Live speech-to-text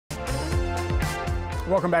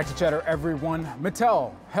Welcome back to Cheddar, everyone.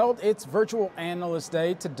 Mattel held its virtual analyst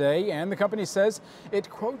day today, and the company says it,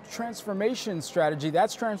 quote, transformation strategy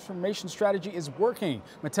is working.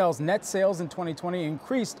 Mattel's net sales in 2020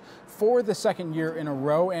 increased for the second year in a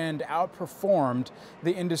row and outperformed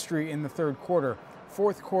the industry in the third quarter,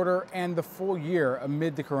 fourth quarter, and the full year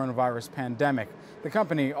amid the coronavirus pandemic. The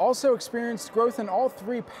company also experienced growth in all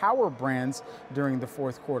three power brands during the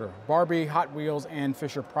fourth quarter: Barbie, Hot Wheels, and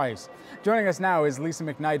Fisher-Price. Joining us now is Lisa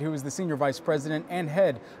McKnight, who is the Senior Vice President and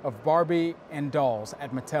Head of Barbie and Dolls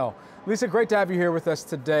at Mattel. Lisa, great to have you here with us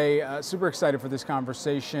today. Super excited for this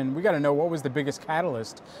conversation. We got to know, what was the biggest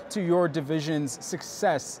catalyst to your division's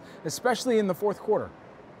success, especially in the fourth quarter?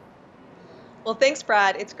 Well, thanks,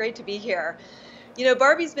 Brad. It's great to be here. You know,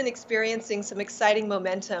 Barbie's been experiencing some exciting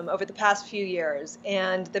momentum over the past few years,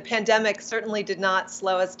 and the pandemic certainly did not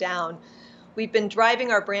slow us down. We've been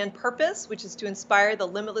driving our brand purpose, which is to inspire the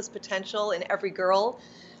limitless potential in every girl,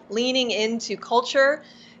 leaning into culture,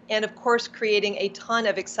 and of course, creating a ton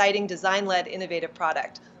of exciting design-led innovative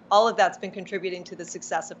product. All of that's been contributing to the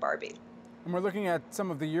success of Barbie. And we're looking at some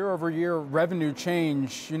of the year-over-year revenue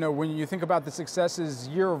change. You know, when you think about the successes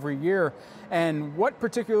year-over-year, and what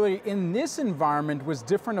particularly in this environment was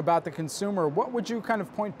different about the consumer, what would you kind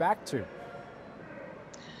of point back to?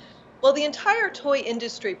 Well, the entire toy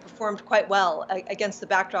industry performed quite well against the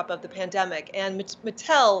backdrop of the pandemic, and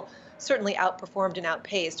Mattel certainly outperformed and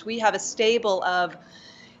outpaced. We have a stable of,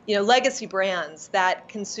 legacy brands that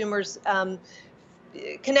consumers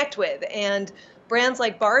connect with, and brands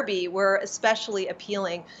like Barbie were especially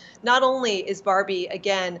appealing. Not only is Barbie,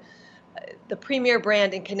 again, the premier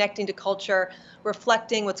brand in connecting to culture,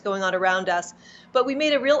 reflecting what's going on around us, but we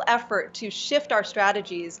made a real effort to shift our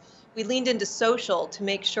strategies. We leaned into social to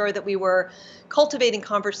make sure that we were cultivating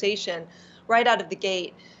conversation right out of the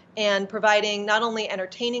gate and providing not only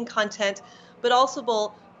entertaining content, but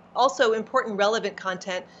also important relevant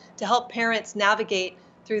content to help parents navigate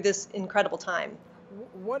through this incredible time.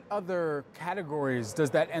 What other categories does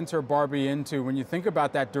that enter Barbie into when you think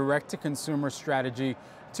about that direct-to-consumer strategy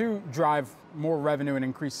to drive more revenue and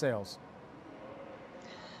increase sales?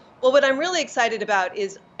 Well, what I'm really excited about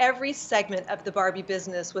is every segment of the Barbie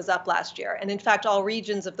business was up last year. And in fact, all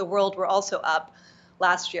regions of the world were also up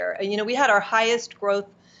last year. And, we had our highest growth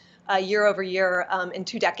year over year in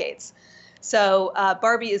 2 decades. So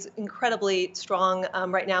Barbie is incredibly strong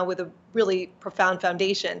right now with a really profound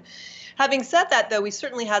foundation. Having said that, though, we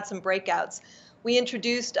certainly had some breakouts. We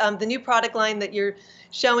introduced the new product line that you're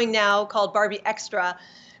showing now called Barbie Extra.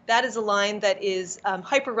 That is a line that is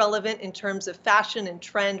hyper relevant in terms of fashion and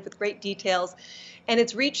trend with great details. And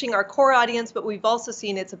it's reaching our core audience, but we've also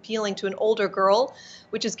seen it's appealing to an older girl,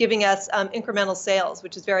 which is giving us incremental sales,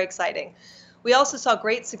 which is very exciting. We also saw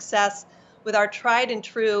great success with our tried and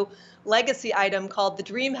true legacy item called the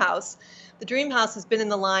Dream House. The Dream House has been in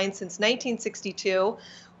the line since 1962.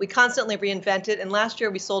 We constantly reinvent it, and last year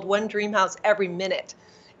we sold 1 Dream House every minute.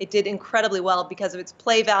 It did incredibly well because of its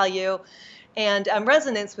play value and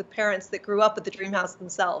resonance with parents that grew up with the Dream House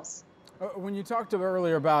themselves. When you talked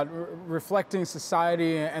earlier about reflecting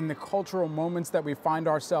society and the cultural moments that we find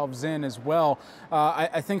ourselves in as well,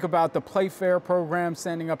 I think about the Play Fair program,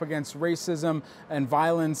 standing up against racism and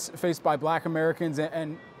violence faced by Black Americans,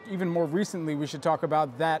 and even more recently, we should talk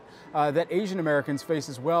about that Asian Americans face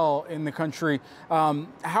as well in the country.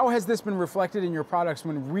 How has this been reflected in your products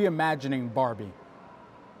when reimagining Barbie?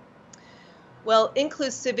 Well,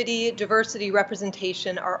 inclusivity, diversity,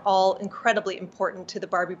 representation are all incredibly important to the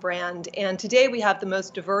Barbie brand. And today we have the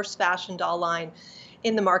most diverse fashion doll line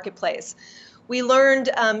in the marketplace. We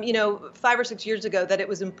learned, 5 or 6 years ago that it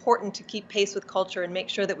was important to keep pace with culture and make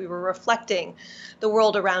sure that we were reflecting the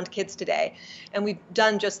world around kids today. And we've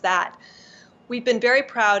done just that. We've been very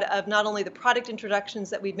proud of not only the product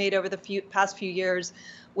introductions that we've made over the past few years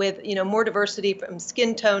with, more diversity from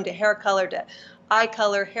skin tone to hair color to eye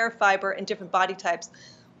color, hair fiber, and different body types.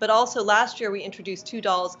 But also last year we introduced 2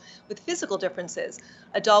 dolls with physical differences,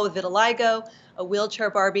 a doll with vitiligo, a wheelchair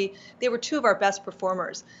Barbie. They were 2 of our best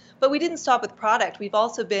performers. But we didn't stop with product. We've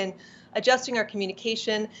also been adjusting our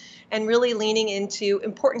communication and really leaning into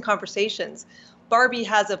important conversations. Barbie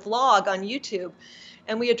has a vlog on YouTube,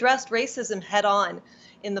 and we addressed racism head on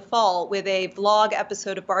in the fall with a vlog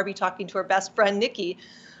episode of Barbie talking to her best friend, Nikki,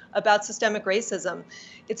 about systemic racism.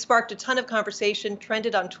 It sparked a ton of conversation,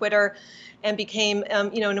 trended on Twitter, and became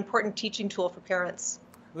an important teaching tool for parents.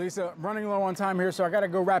 Lisa, running low on time here, so I got to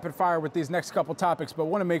go rapid fire with these next couple topics, but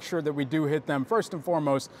want to make sure that we do hit them. First and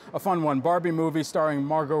foremost, a fun one, Barbie movie starring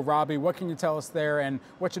Margot Robbie. What can you tell us there, and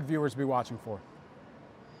what should viewers be watching for?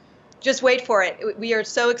 Just wait for it. We are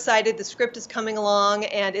so excited. The script is coming along,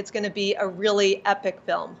 and it's going to be a really epic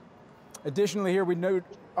film. Additionally, here we note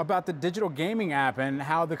about the digital gaming app and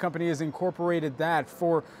how the company has incorporated that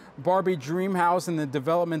for Barbie Dreamhouse and the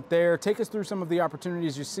development there. Take us through some of the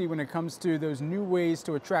opportunities you see when it comes to those new ways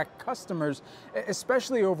to attract customers,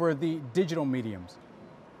 especially over the digital mediums.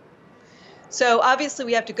 So obviously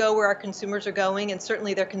we have to go where our consumers are going, and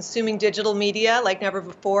certainly they're consuming digital media like never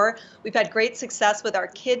before. We've had great success with our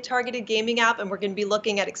kid-targeted gaming app, and we're going to be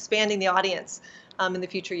looking at expanding the audience in the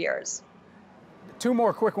future years. Two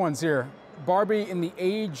more quick ones here. Barbie, in the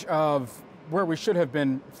age of where we should have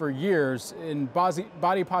been for years in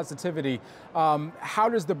body positivity, how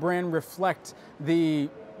does the brand reflect the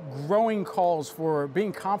growing calls for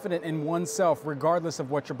being confident in oneself regardless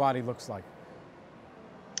of what your body looks like?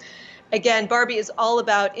 Again, Barbie is all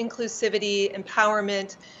about inclusivity,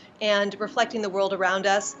 empowerment, and reflecting the world around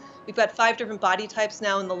us. We've got 5 different body types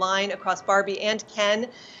now in the line across Barbie and Ken.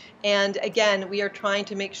 And again, we are trying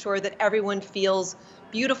to make sure that everyone feels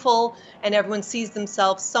beautiful and everyone sees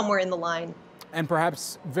themselves somewhere in the line. And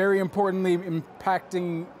perhaps very importantly,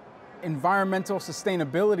 impacting environmental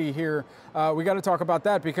sustainability here. We got to talk about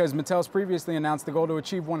that because Mattel's previously announced the goal to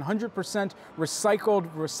achieve 100%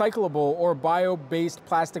 recyclable or bio-based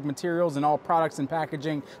plastic materials in all products and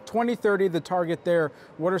packaging. 2030, the target there.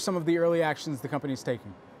 What are some of the early actions the company's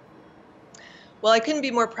taking? Well, I couldn't be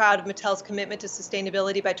more proud of Mattel's commitment to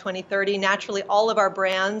sustainability by 2030. Naturally, all of our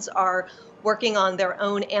brands are working on their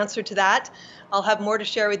own answer to that. I'll have more to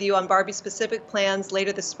share with you on Barbie-specific plans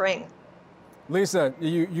later this spring. Lisa,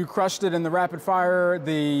 you crushed it in the rapid fire,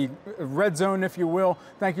 the red zone, if you will.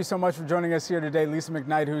 Thank you so much for joining us here today. Lisa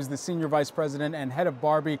McKnight, who's the Senior Vice President and Head of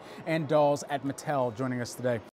Barbie and Dolls at Mattel, joining us today.